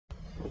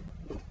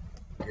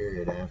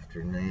Good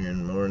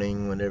afternoon,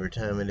 morning, whatever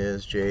time it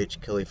is,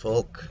 JH Kelly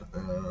Folk.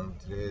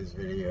 Today's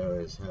video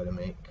is how to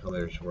make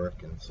colors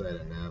work inside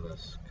a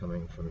Navis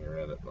coming from your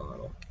Revit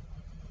model.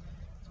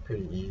 It's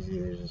pretty easy.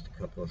 There's just a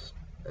couple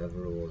of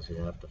rules you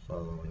have to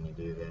follow when you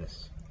do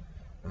this.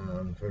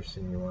 First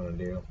thing you want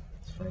to do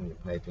is find your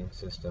piping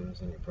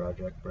systems in your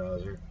project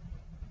browser.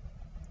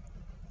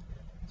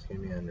 It's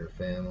going to be under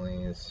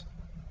Families,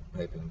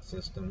 Piping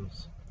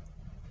Systems.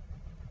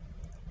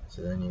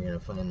 So then you're going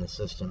to find the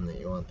system that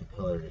you want the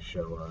color to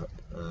show up.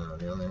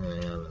 The only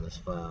thing I have in this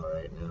file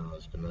right now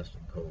is domestic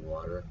cold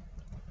water.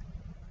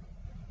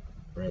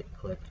 Right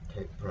click,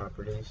 type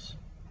properties,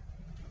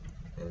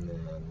 and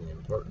then the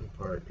important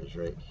part is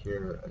right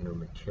here under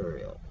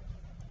material.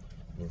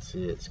 You can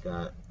see it's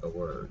got a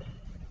word.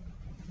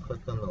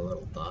 Click on the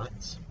little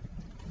dots.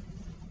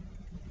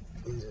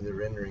 These are the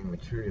rendering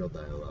material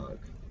dialog.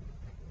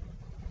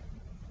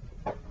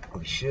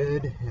 We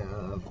should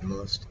have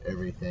most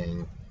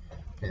everything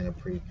kind of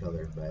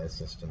pre-colored by a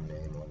system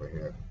name over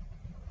here.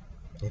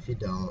 If you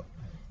don't,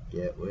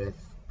 get with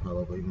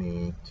probably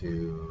me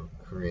to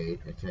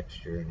create a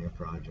texture in your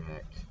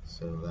project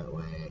so that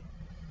way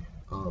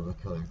all of the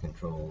color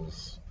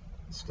controls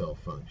still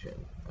function.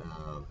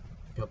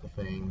 A couple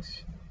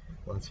things.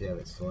 Once you have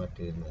it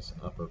selected in this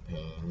upper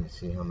pane, you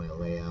see how my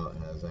layout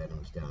has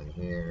items down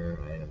here,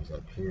 items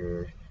up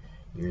here.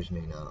 Yours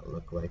may not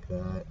look like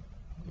that.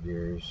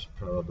 Yours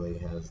probably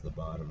has the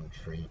bottom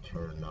tree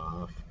turned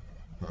off.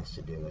 Has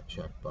to do with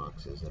check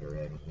boxes that are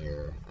in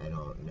here. I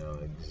don't know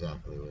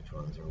exactly which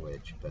ones are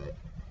which, but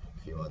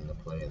if you want to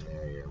play in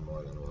there, you're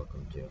more than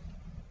welcome to.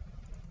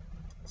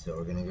 So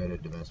we're going to go to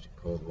domestic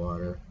cold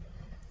water.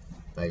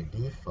 By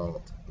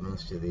default,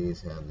 most of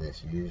these have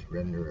this use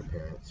render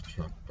appearance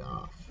checked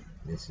off.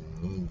 This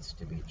needs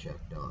to be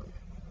checked on.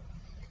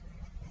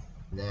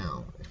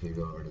 Now, if you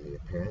go over to the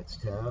appearance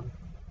tab,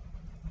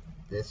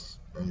 this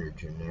under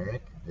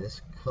generic,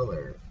 this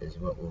color is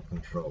what will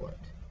control it.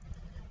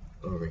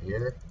 Over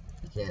here,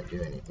 you can't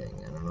do anything.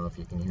 I don't know if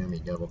you can hear me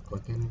double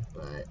clicking,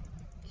 but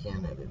you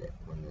can edit it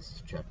when this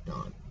is checked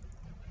on.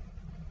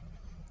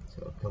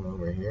 So I'll come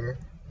over here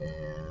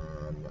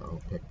and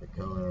I'll pick the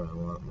color I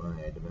want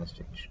my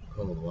domestic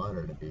cold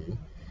water to be.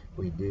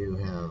 We do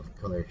have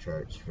color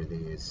charts for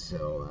these,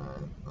 so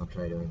I'll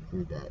try to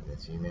include that in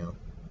this email.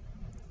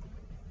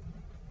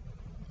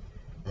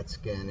 That's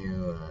going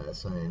to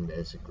assign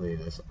basically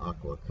this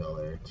aqua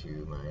color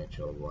to my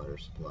chilled water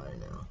supply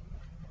now.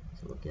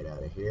 So we'll get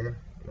out of here,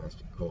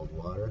 domestic cold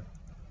water.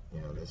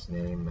 You know, this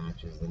name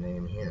matches the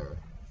name here.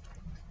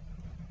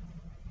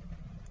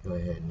 Go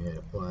ahead and hit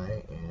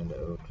apply and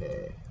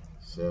OK.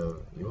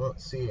 So you won't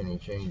see any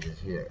changes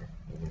here.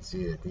 You can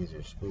see that these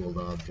are spooled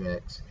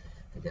objects.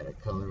 I got a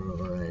color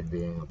override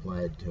being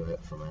applied to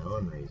it for my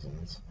own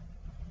reasons.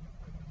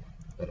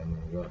 But I'm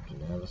going to go up to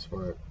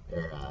Navisworks,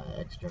 or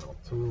external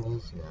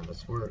tools,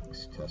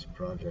 Navisworks, test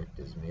project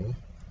is me.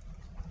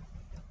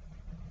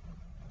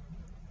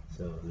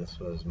 So this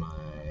was my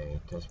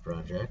test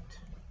project.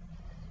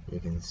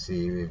 You can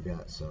see we've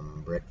got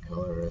some brick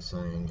color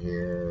assigned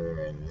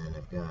here, and then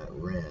I've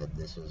got red.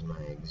 This was my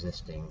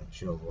existing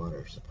chilled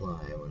water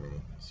supply when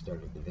I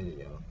started the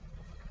video.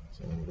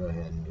 So I'm going to go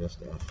ahead and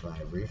just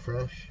F5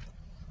 refresh,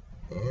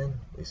 and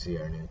we see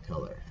our new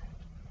color.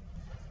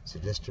 So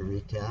just to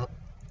recap,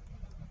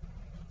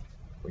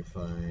 we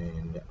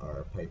find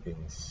our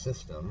piping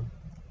system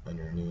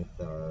underneath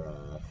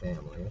our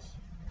families.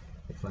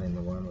 We find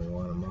the one we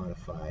want to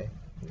modify.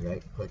 We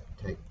right click,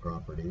 type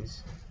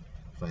properties,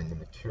 find the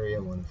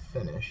material and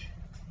finish,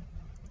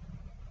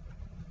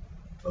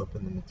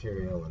 open the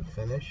material and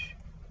finish,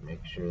 make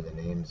sure the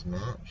names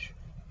match,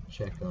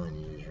 check on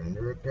use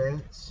render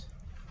appearance,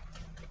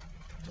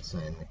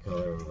 assign the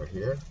color over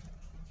here,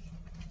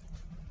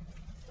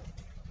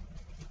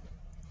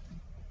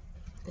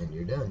 and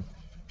you're done.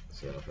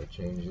 So if I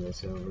change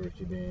this over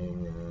to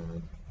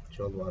being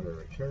chilled water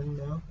return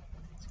now,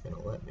 it's going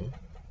to let me.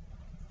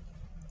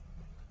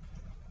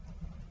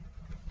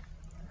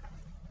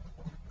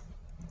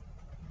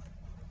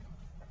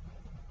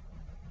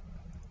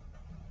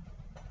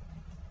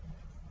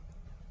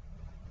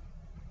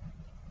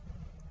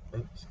 Oh,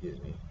 excuse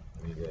me,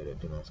 let me go to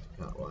domestic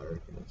hot water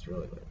because it's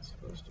really what it's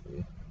supposed to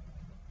be.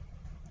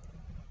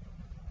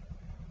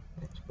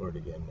 Export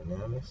again to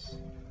Navis.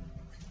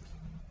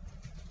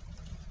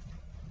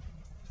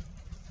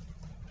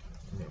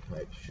 And the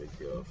pipes should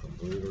go from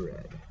blue to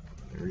red.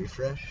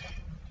 Refresh.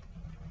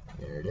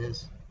 There it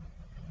is.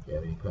 If you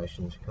have any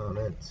questions or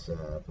comments,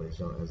 please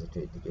don't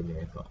hesitate to give me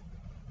a call.